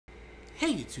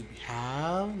Hey YouTube, we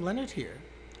have Leonard here.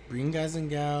 Bring guys and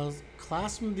gals,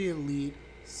 Class from the Elite,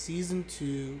 Season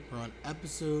 2. We're on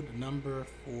episode number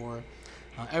 4.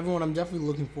 Everyone, I'm definitely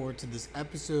looking forward to this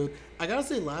episode. I gotta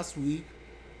say, last week,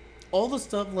 all the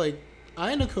stuff like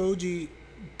Ayanakoji,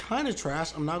 kind of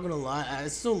trash. I'm not gonna lie. I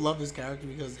still love his character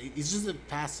because he's just a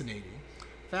fascinating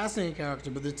character.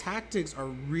 But the tactics are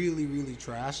really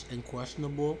trash and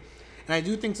questionable. And I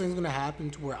do think something's gonna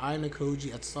happen to where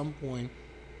Ayanakoji at some point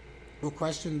will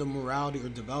question the morality or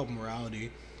develop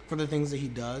morality for the things that he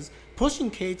does.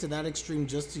 Pushing Kay to that extreme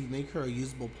just to make her a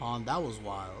usable pawn, that was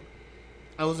wild.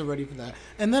 I wasn't ready for that.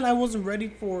 And then I wasn't ready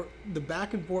for the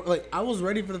back and forth. Like, I was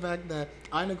ready for the fact that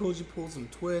Ayanakoji pulled some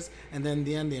twists, and then in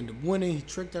the end, they ended up winning. He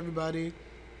tricked everybody.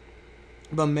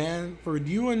 But man, for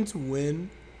Yuen to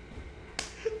win,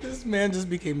 this man just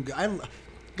became good.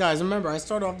 Guys, remember, I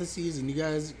started off the season. You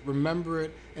guys remember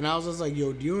it. And I was just like,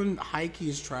 yo, Yuen high-key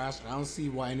is trash. And I don't see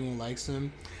why anyone likes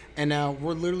him. And now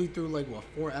we're literally through, like, what,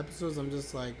 4 episodes? I'm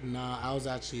just like, nah, I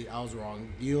was wrong.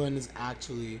 Yuen is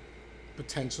actually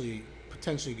potentially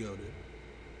goated.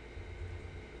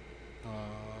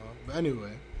 But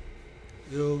anyway,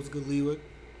 yo, it's good, Leewick.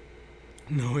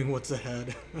 Knowing what's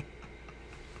ahead.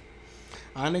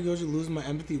 I negotiate losing my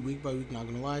empathy week by week. Not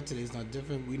gonna lie, today's not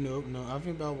different. We know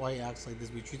nothing about why he acts like this.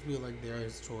 We treat people like they're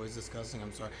his toys. Disgusting.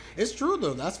 I'm sorry. It's true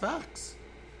though. That's facts.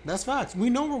 That's facts. We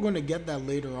know we're gonna get that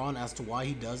later on as to why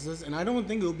he does this, and I don't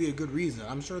think it'll be a good reason.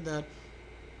 I'm sure there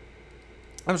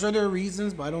are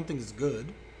reasons, but I don't think it's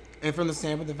good. And from the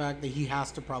standpoint of the fact that he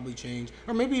has to probably change,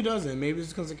 or maybe he doesn't. Maybe it's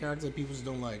because the character that people just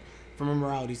don't like. From a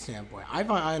morality standpoint, I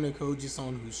find Ayanakoji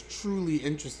someone who's truly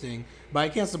interesting, but I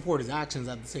can't support his actions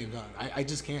at the same time. I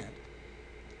just can't.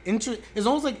 It's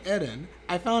almost like Eden.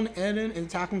 I found Eden in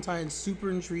Attack on Titan super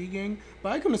intriguing,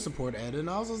 but I couldn't support Eden.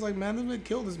 I was just like, man, this man,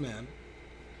 kill this man.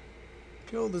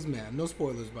 Kill this man. No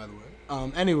spoilers, by the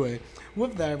way. Anyway,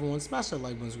 with that, everyone, smash that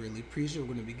like button. It's really appreciated.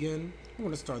 We're going to begin. We're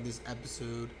going to start this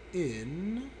episode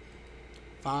in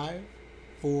 5,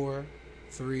 4,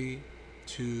 3,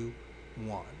 2,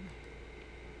 1.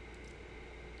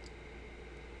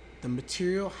 The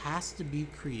material has to be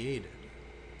created.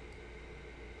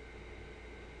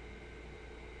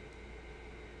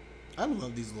 I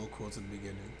love these little quotes at the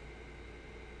beginning.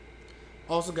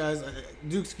 Also, guys,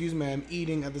 do excuse me, I'm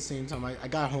eating at the same time. I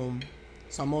got home,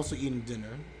 so I'm also eating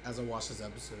dinner as I watch this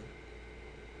episode.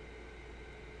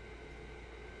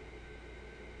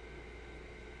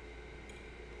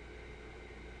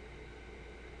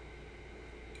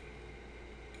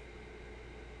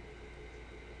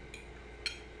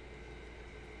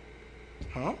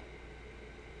 Huh?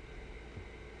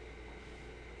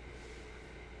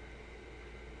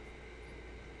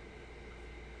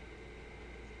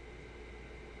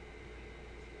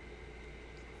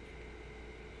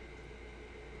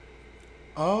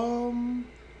 Oh.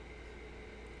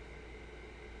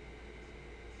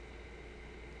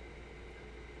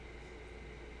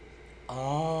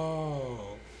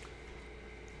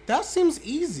 That seems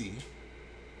easy.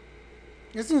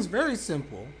 It seems very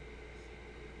simple.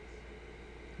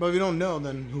 But if you don't know,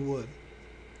 then who would?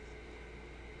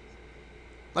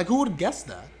 Like, who would have guessed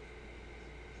that?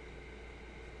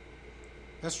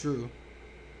 That's true.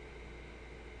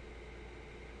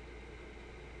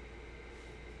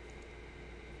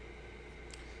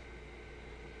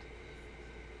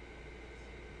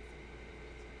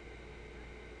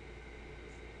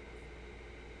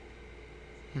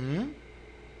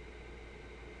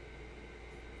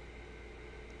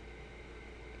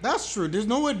 That's true. There's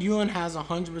no way Yuen has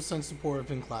 100% support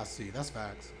of in Class C. That's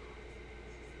facts.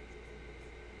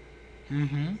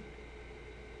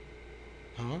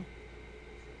 Huh?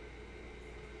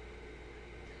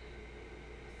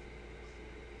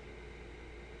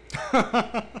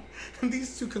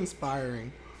 These two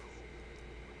conspiring.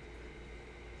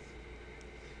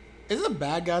 Is it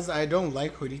bad, guys? I don't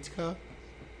like Horikita.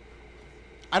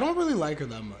 I don't really like her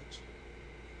that much.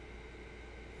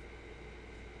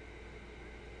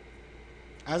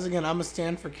 As again, I'm a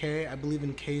stand for K. I believe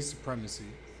in K's supremacy.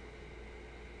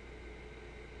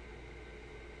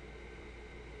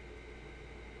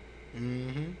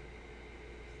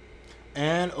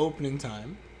 And opening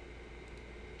time.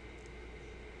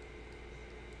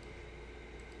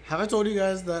 Have I told you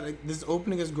guys that this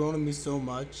opening has grown on me so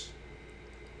much?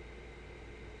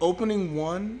 Opening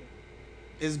 1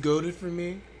 is goated for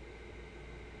me.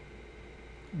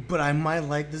 But I might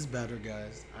like this better,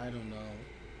 guys. I don't know.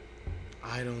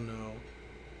 I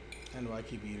know I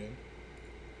keep eating.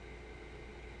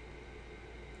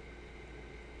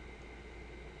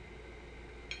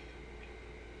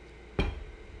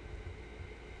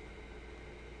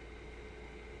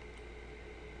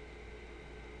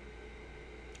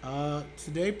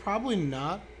 Today probably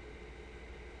not.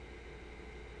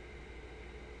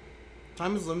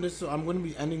 Time is limited, so I'm going to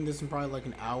be ending this in probably like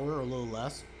an hour or a little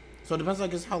less. So it depends, I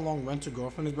guess, how long Rent a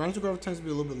Girlfriend is. Rent a Girlfriend tends to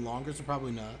be a little bit longer, so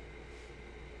probably not.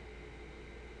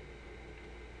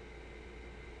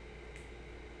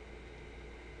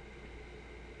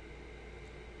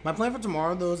 My plan for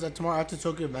tomorrow, though, is that tomorrow after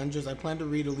Tokyo Avengers, I plan to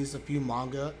read at least a few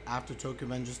manga after Tokyo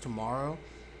Avengers tomorrow.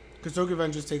 Because Tokyo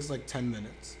Avengers takes like 10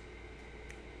 minutes.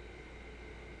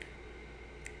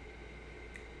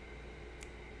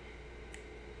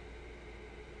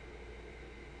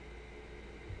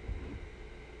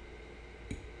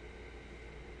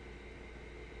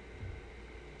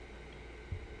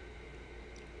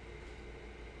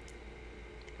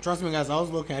 Trust me, guys, I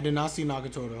was looking. I did not see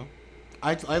Nagatoro.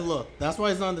 I looked. That's why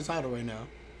it's not in the title right now.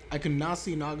 I could not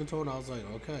see Nagatoro, and I was like,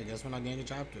 okay, I guess we're not getting a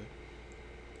chapter.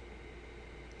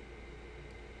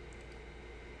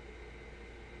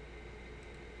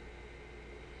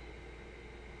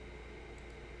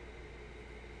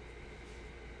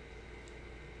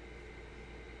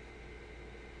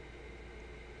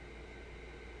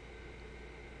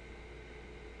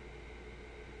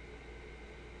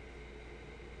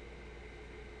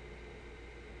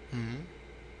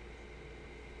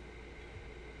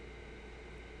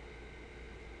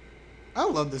 I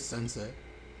love this sensei.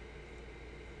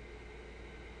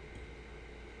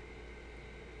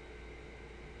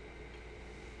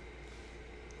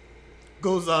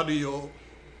 Gozaru yo.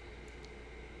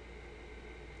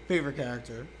 Favorite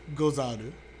character,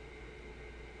 Gozaru.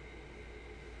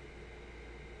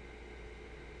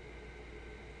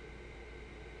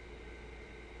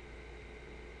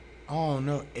 Oh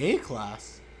no, A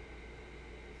class.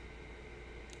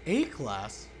 A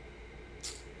class.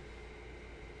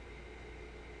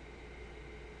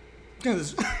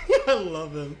 I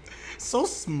love him. So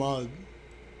smug.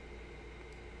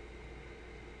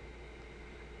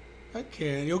 I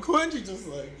can't. Yo, Koenji just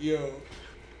like, yo.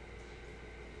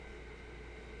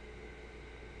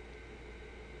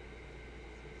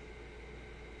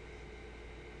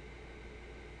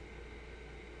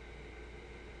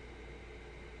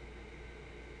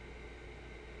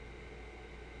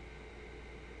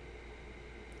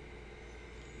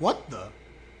 What the?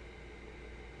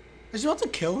 Is she about to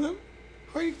kill him?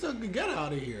 Horikita, get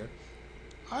out of here.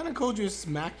 Ayanakoji will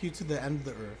smack you to the end of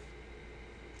the earth.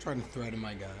 Trying to threaten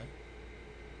my guy.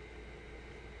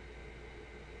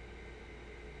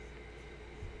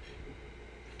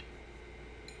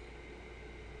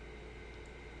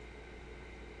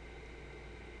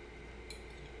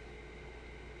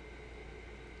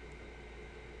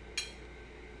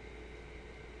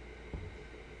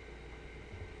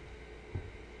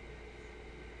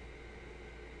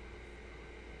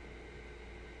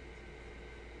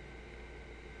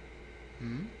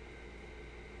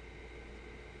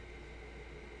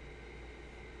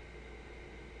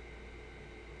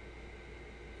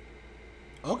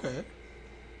 Okay.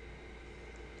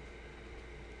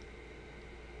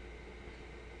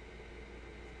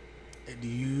 It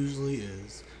usually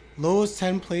is. Lowest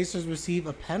 10 placers receive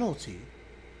a penalty.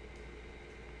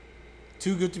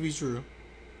 Too good to be true.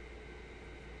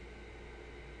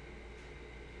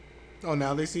 Oh,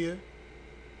 now they see it?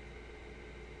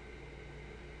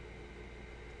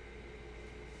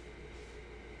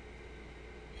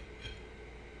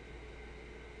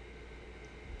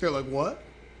 They're like, what?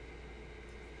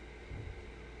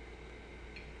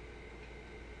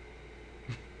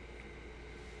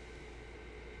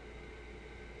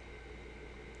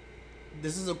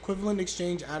 This is equivalent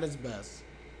exchange at its best.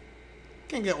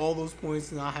 Can't get all those points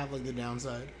and not have like the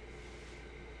downside.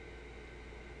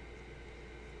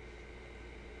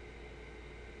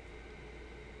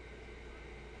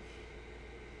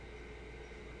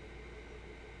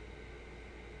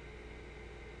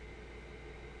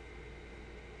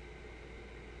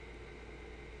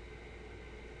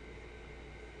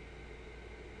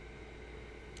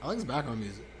 I like his background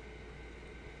music.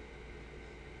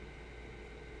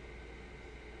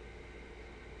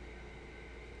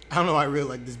 I don't know why I really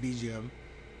like this BGM.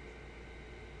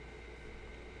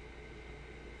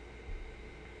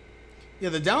 Yeah,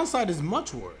 the downside is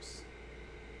much worse.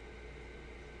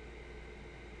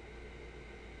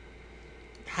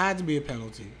 Had to be a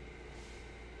penalty.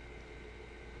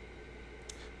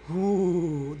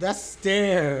 Ooh, that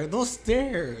stare. Those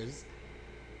stares.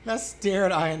 That stare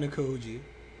at Ayanakoji.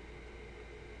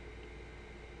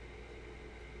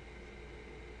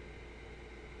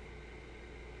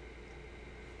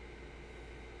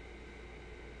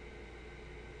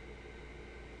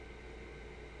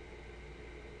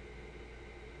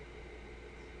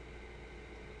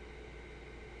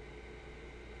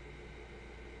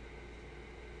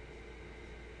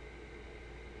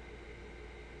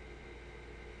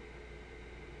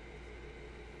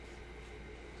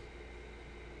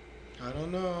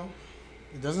 don't know.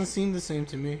 It doesn't seem the same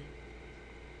to me.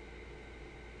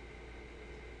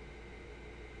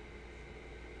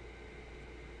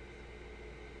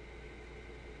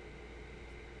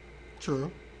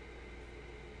 True.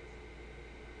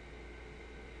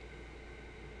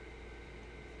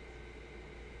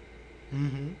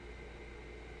 Mm-hmm.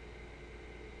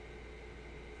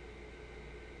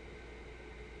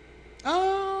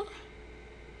 Uh,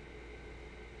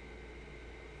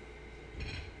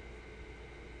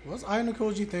 what's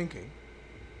Ayanakoji thinking?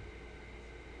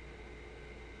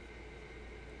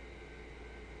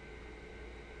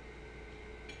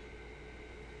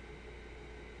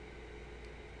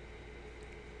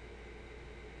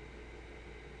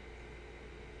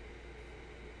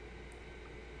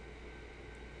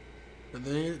 But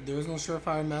there was no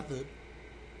surefire method.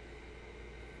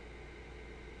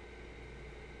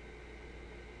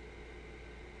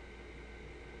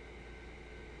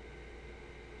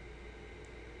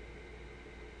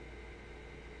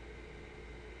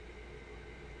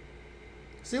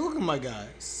 See, look at my guy.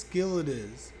 Skill it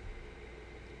is.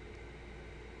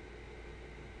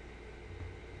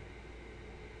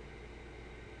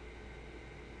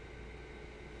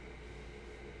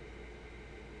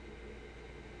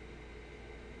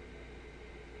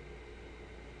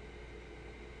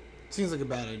 Seems like a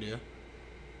bad idea.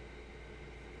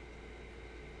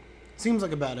 Seems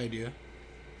like a bad idea.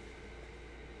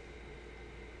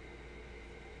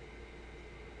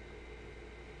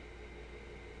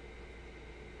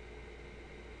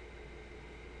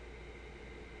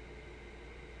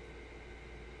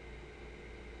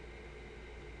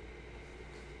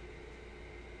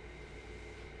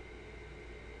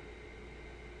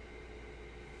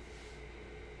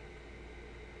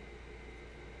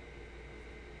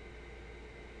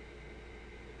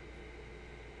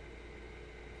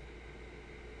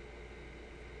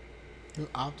 You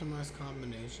optimize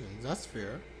combinations. That's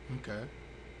fair. Okay.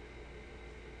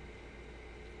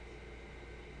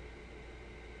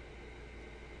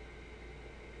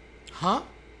 Huh?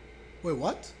 Wait,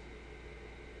 what?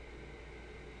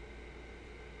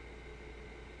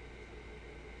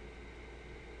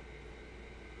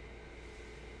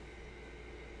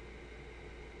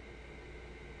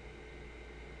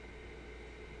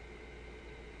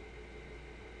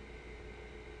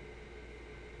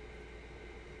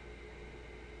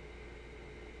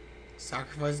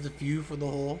 Sacrifice the few for the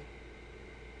whole.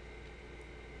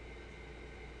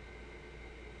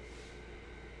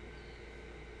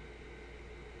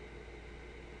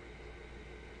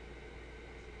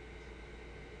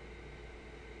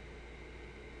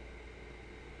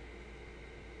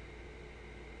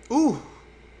 Ooh.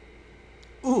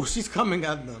 Ooh, she's coming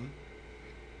at them.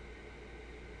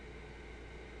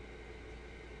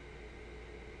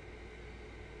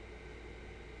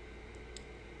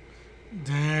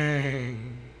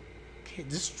 Dang. Okay,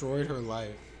 destroyed her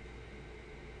life.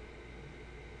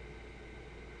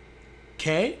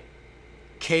 K?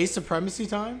 K supremacy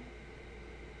time?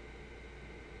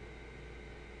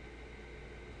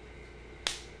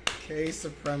 K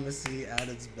supremacy at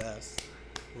its best.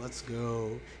 Let's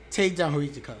go. Take down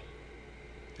Horikita.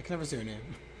 I can never say her name.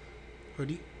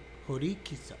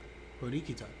 Horikita.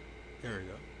 Horikita. There we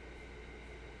go.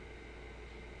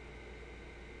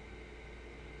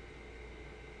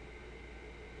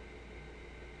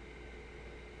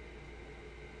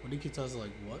 Horikita's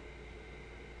like, what?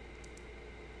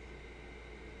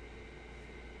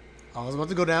 Oh, it's about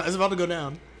to go down. It's about to go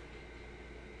down.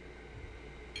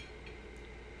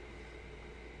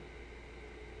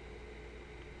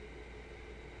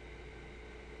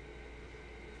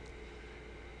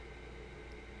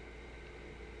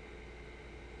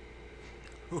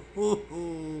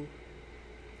 Ooh.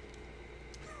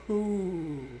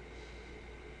 Ooh.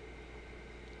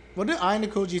 What did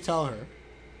Ayanakoji tell her?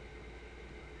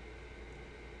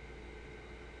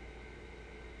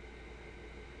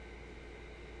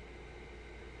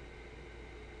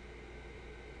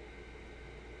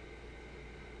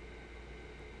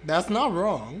 That's not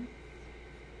wrong.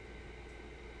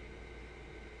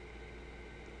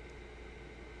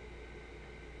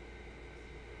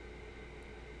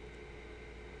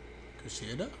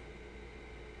 Kushieda?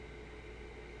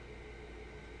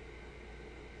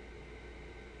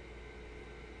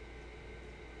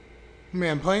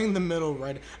 Man, playing the middle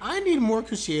right. I need more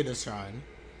Kushieda shine.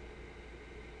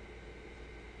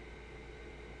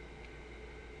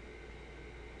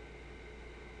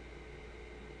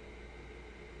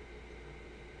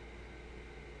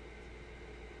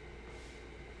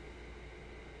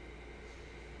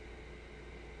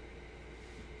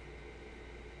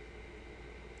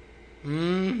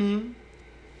 Mm-hmm.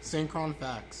 Synchron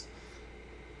facts.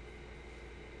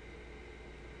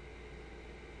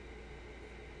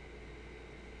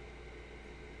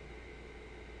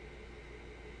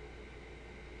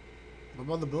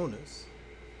 What about the bonus?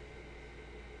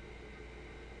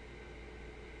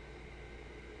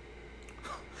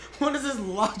 What is this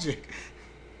logic?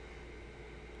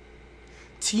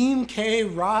 Team K,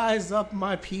 rise up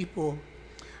my people.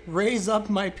 Raise up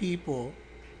my people.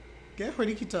 Get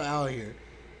Horikita out of here.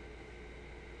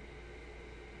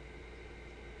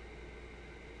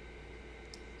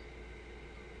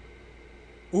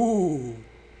 Ooh.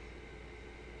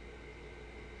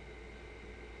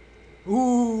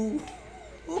 Ooh.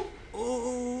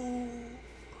 Ooh.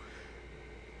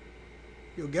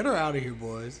 Yo, get her out of here,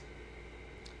 boys.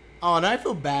 Oh, and I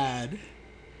feel bad.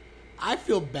 I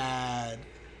feel bad.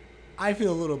 I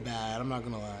feel a little bad, I'm not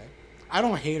gonna lie. I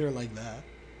don't hate her like that.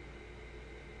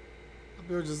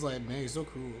 People are just like, man, you're so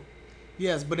cruel.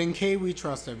 Yes, but in K we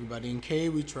trust, everybody. In K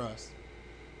we trust.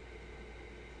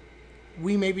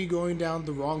 We may be going down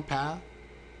the wrong path,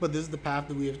 but this is the path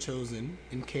that we have chosen.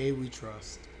 In K we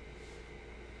trust.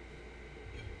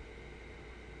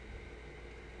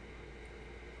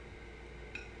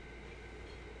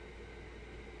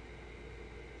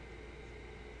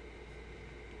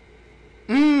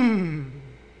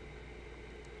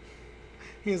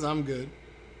 Yes, I'm good.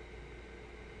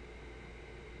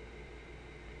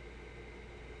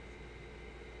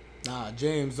 Nah,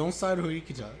 James, don't side with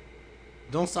Horikita.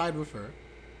 Don't side with her.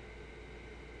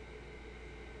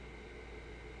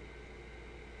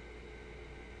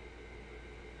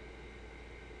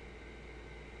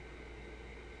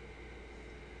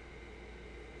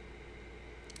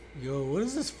 Yo, what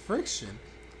is this friction?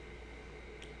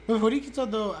 With Horikita,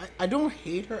 though, I don't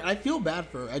hate her. I feel bad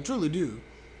for her. I truly do.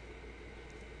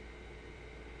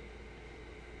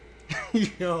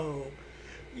 Yo,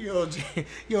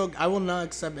 I will not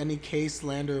accept any K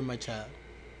slander in my chat.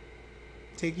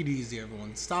 Take it easy,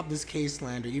 everyone. Stop this K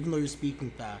slander, even though you're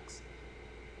speaking facts.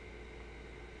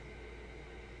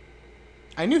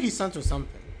 I knew he sent her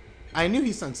something. I knew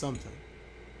he sent something.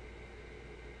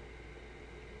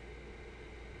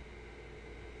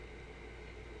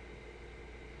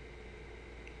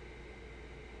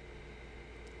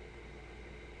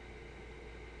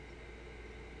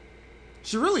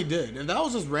 She really did. If that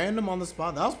was just random on the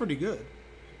spot, that was pretty good.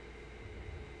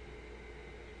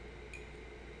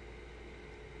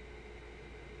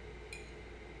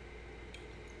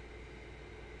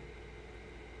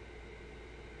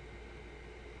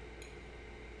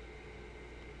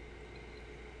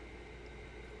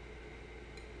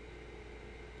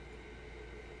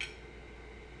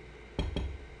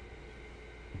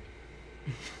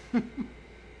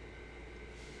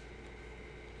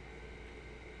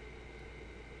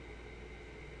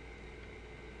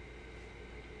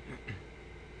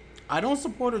 I don't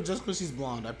support her just because she's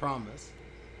blonde, I promise.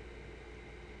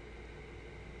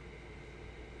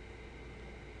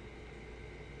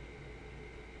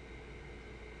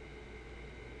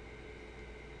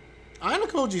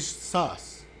 Ayanakoji's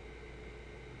sus.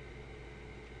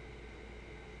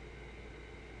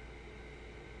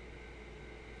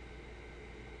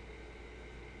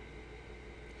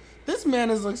 This man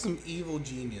is like some evil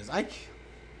genius.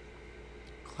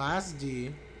 Class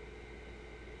D.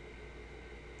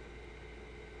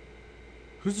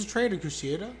 Who's the traitor,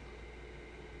 Kushieda?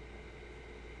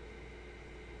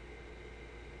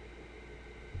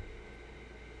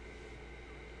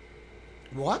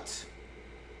 What?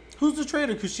 Who's the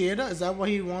traitor, Kushieda? Is that what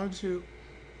he wanted to...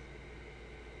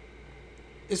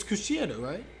 It's Kushieda,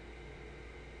 right?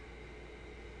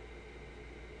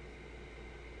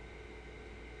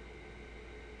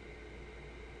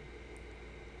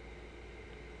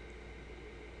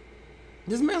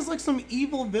 This man's like some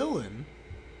evil villain.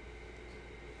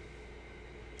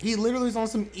 He literally is on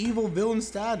some evil villain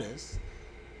status.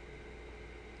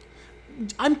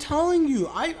 I'm telling you,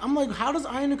 I'm like, how does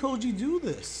Ayanakoji do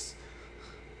this?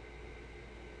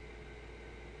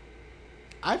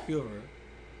 I feel her.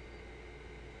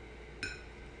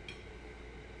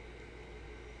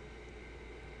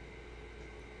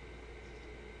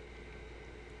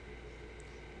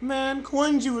 Man,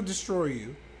 Koenji would destroy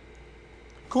you.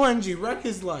 Koenji, wreck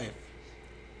his life.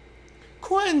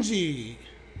 Koenji!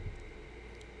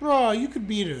 Bro, you could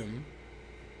beat him.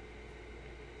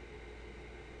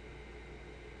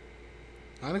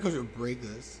 Ayanakoji would break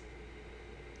this.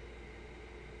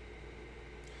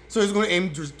 So he's going to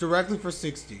aim directly for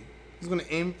 60. He's going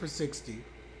to aim for 60.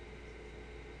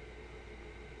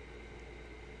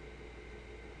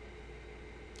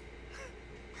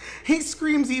 He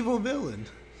screams evil villain.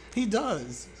 He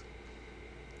does.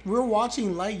 We're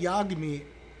watching Light Yagami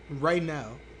right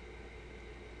now.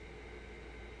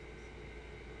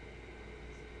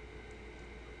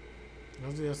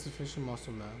 Does he have sufficient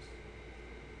muscle mass?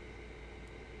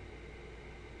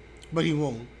 But he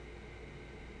won't.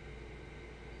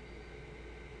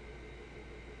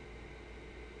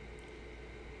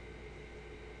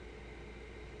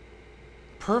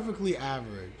 Perfectly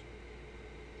average.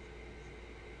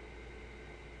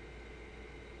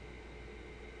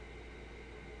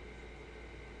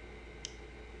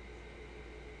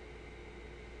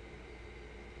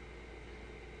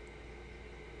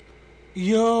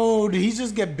 Yo, did he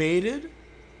just get baited?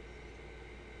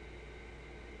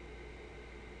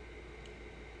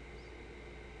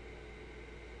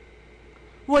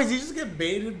 Wait, did he just get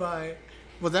baited by...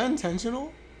 Was that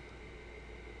intentional?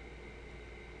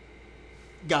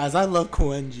 Guys, I love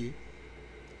Koenji.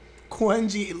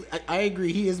 Koenji, I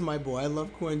agree, he is my boy. I love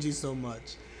Koenji so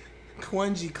much.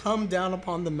 Koenji, come down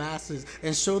upon the masses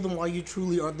and show them why you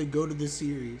truly are the GOAT of the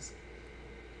series.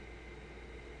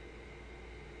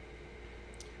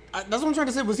 That's what I'm trying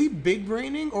to say. Was he big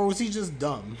braining or was he just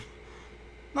dumb?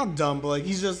 Not dumb, but like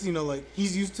he's just, you know, like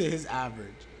he's used to his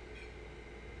average.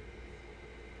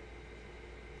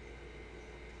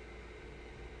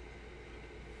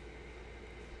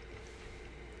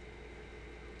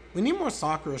 We need more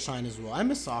Sakura shine as well. I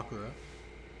miss Sakura.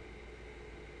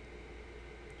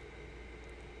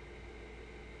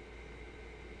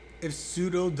 If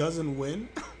Pseudo doesn't win...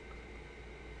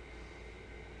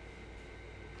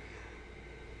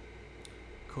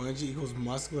 Koenji equals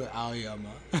muscular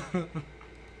Aoyama.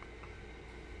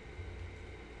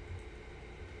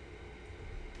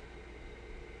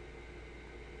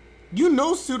 You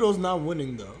know Pseudo's not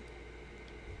winning though.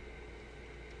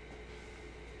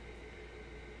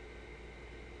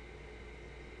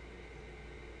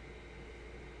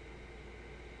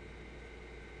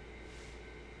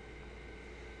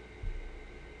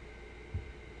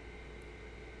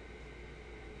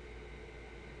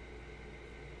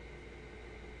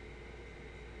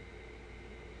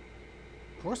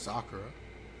 Poor Sakura.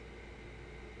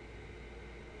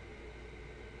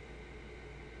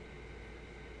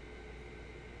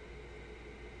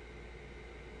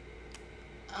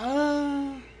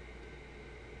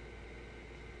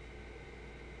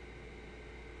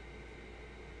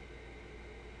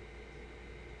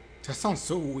 That sounds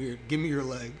so weird. Give me your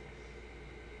leg.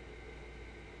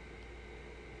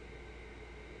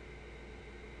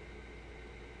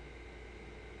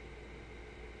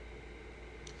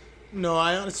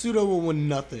 No, Pseudo will win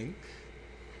nothing.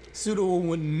 Pseudo will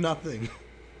win nothing.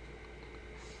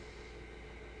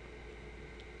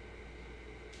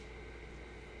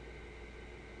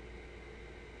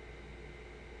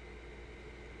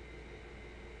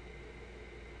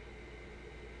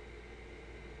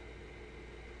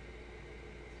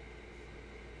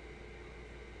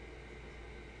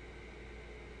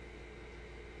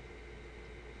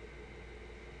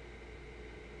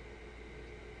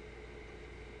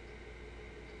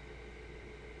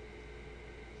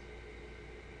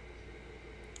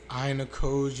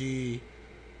 Ayanakoji,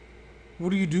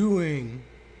 what are you doing?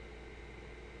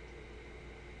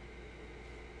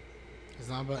 It's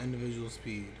not about individual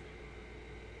speed.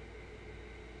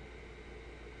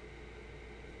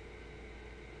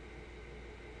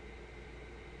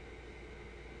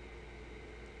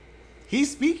 He's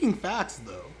speaking facts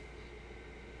though.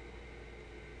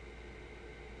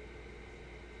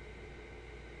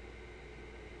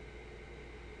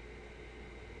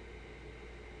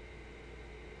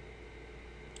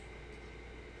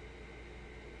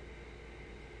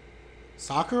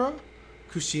 Sakura?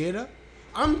 Kushieda?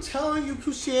 I'm telling you,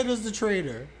 Kushieda's the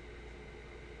traitor.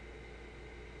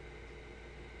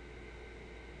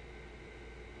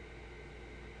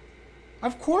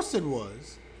 Of course it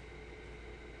was.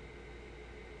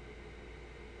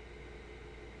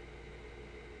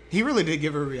 He really did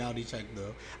give her a reality check,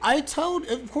 though.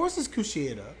 Of course it's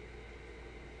Kushieda.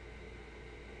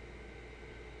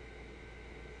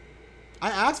 I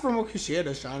asked for more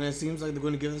Kushieda shine, and it seems like they're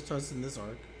going to give us to us in this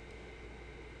arc.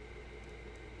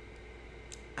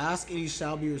 Ask and you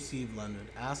shall be received, Leonard.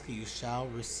 Ask and you shall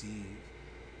receive.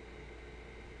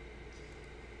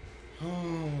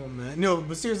 Oh, man. No,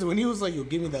 but seriously, when he was like, yo,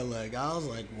 give me that leg, I was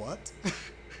like, what?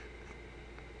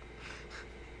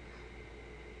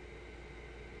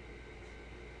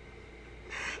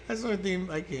 I started thinking,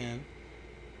 I can.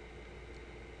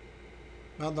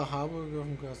 Now the Harbor girl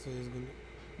from Cross is going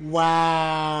to...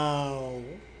 Wow.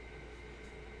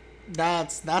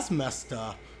 That's messed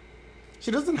up. She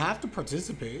doesn't have to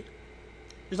participate.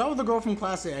 She's not with the girl from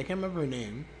Class A. I can't remember her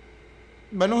name.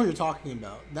 But I know who you're talking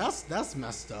about. That's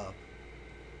messed up.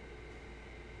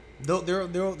 But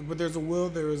there's a will,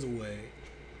 there is a way.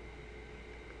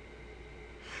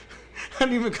 That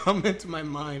didn't even come into my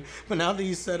mind. But now that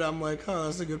you said it, I'm like, huh,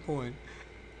 that's a good point.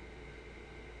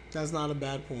 That's not a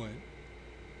bad point.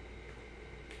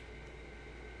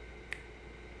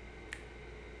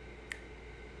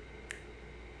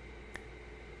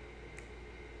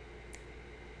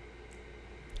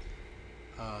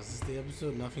 Is this the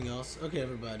episode? Nothing else? Okay,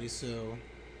 everybody, so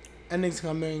ending's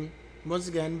coming. Once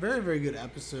again, very, very good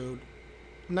episode.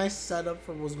 Nice setup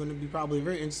for what's going to be probably a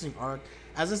very interesting arc.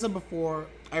 As I said before,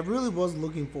 I really was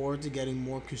looking forward to getting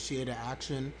more Kushieda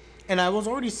action. And I was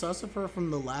already sus of her from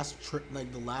the last trip,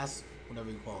 like the last, whatever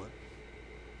you call it.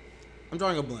 I'm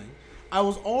drawing a blank. I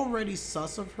was already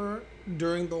sus of her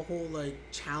during the whole, like,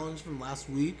 challenge from last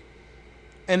week.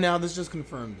 And now this just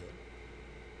confirmed it.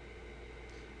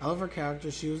 I love her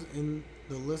character. She was in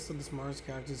the list of the smartest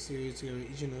characters series together with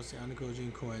Ichinose, Ayanakoji,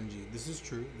 and Koenji. This is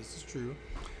true. This is true.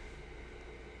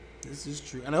 This is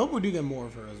true. And I hope we do get more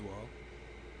of her as well.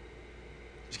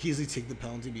 She can easily take the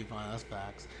penalty, be fine. That's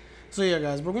facts. So yeah,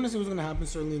 guys, we're going to see what's going to happen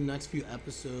certainly in the next few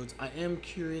episodes. I am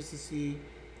curious to see...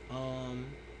 hold on,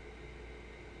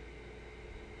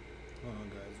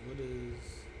 guys. What is...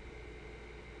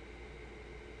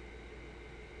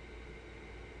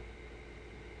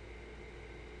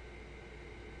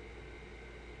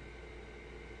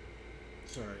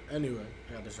 Sorry. Anyway,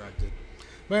 I got distracted.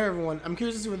 But everyone, I'm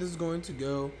curious to see where this is going to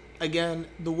go. Again,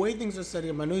 the way things are setting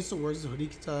up, I know he still works with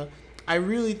Horikita. I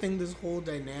really think this whole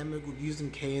dynamic with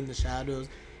using K in the shadows,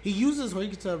 he uses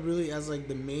Horikita really as like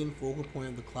the main focal point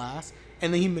of the class,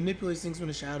 and then he manipulates things from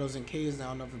the shadows, and K is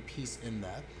now another piece in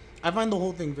that. I find the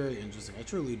whole thing very interesting. I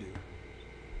truly do.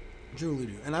 Truly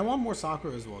do. And I want more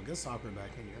Sakura as well. Get Sakura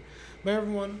back in here. But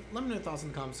everyone, let me know your thoughts in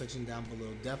the comment section down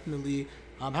below. Definitely.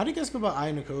 How do you guys feel about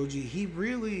Ayanakoji? He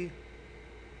really...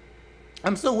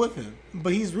 I'm still with him,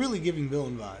 but he's really giving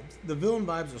villain vibes. The villain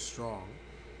vibes are strong.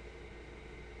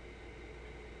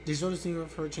 They showed a scene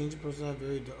of her changing personality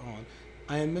very on.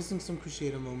 I am missing some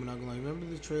Kushieda moment, not gonna lie. Remember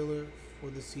the trailer for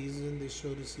the season? They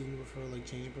showed a scene with her like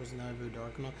changing personality very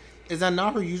dark and all. Is that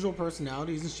not her usual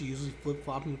personality? Isn't she usually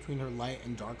flip-flopping between her light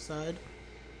and dark side?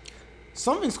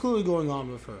 Something's clearly going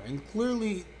on with her, and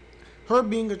clearly her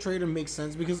being a traitor makes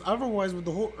sense, because otherwise with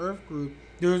the whole Earth group,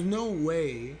 there's no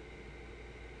way.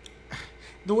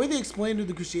 The way they explained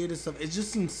the Kushieda stuff, it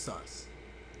just seems sus.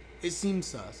 It seems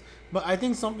sus. But I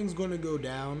think something's going to go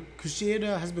down.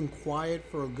 Kushieda has been quiet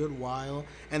for a good while,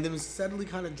 and they've been steadily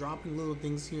kind of dropping little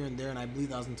things here and there, and I believe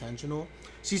that was intentional.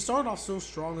 She started off so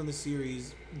strong in the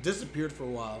series, disappeared for a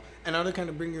while, and now they kind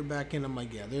of bring her back in. I'm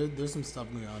like, yeah, there's some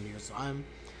stuff going on here, so I'm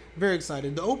very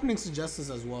excited. The opening suggests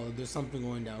this as well, that there's something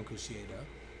going down with Kushieda.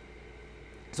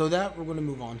 So that, we're going to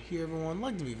move on here, everyone.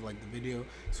 Like the video, like the video,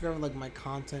 subscribe, like my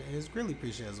content. It is greatly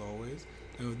appreciated as always.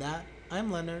 And with that,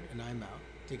 I'm Leonard, and I'm out.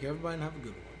 Take care, everybody, and have a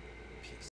good one. Peace.